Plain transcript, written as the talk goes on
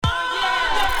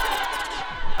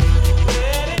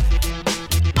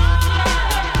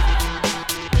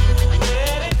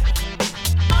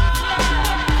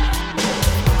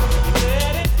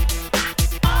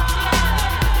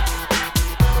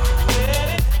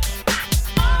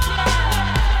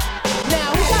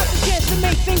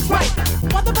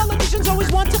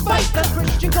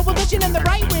in the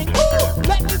right wing. Ooh,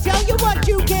 let me tell you what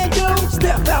you can do.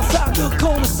 Step outside the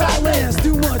cone of silence.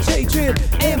 Too much hatred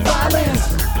and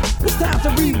violence. It's time to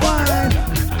rewind.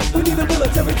 We need a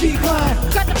military decline.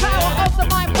 Got the power of the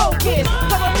mind focus.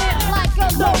 Government like a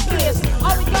locust.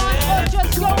 Are we gone or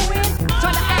just going?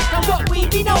 Trying to act on what we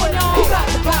be knowing on. Who got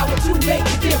the power to make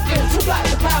a difference? Who got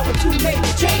the power to make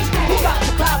a change? Who got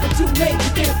the power to make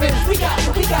a difference? We got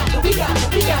it.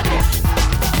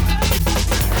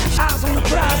 Eyes on the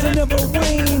prize and never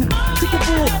wane. Take the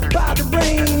bull by the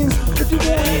reins. If you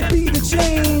want it, be the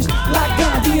change. Like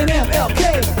Gandhi and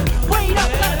MLK. Wait up,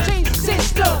 gotta change the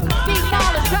system. Need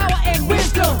knowledge, power, and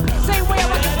wisdom. Same way I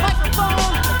want this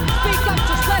microphone. Speak up,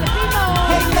 just let it be known.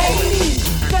 Hey ladies,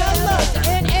 Fellas,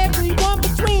 and everyone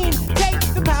between. Take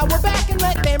the power back and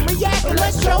let them react. And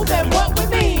let's show them what we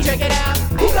mean. Check it out.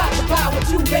 who got the power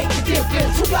to make a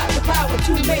difference? Who got the power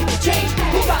to make a change?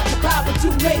 Who got the power to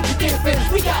make a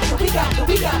difference? We got it.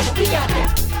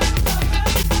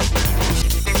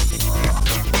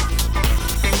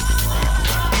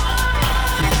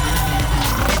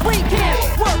 We can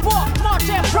work, walk, march,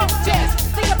 and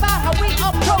protest. Think about how we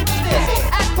approach this.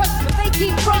 Ask questions, but they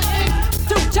keep fronting.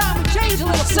 Through time, we change a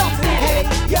little something. Hey,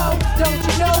 yo, don't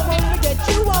you know? Won't forget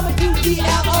you, I'ma do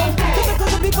DLO. Typical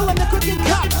the people and the crooked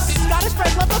cops. Gotta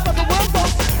spread love up of the world,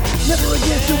 folks. Never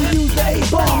again should we use the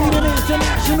A-bomb. Need an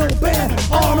international ban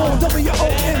on all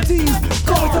WOMDs.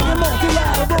 Call it a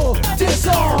multilateral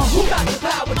disarm. Who got the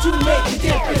power to make a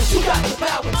difference? Who got the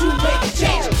power to make a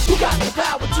change? Who got the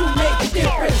power to make a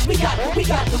difference? We got it. Who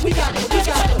got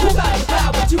the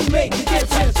power to make a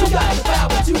difference? Who got the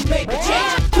power to make a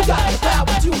change? Who got the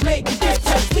power to make a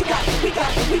difference? We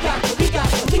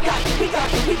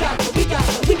got it.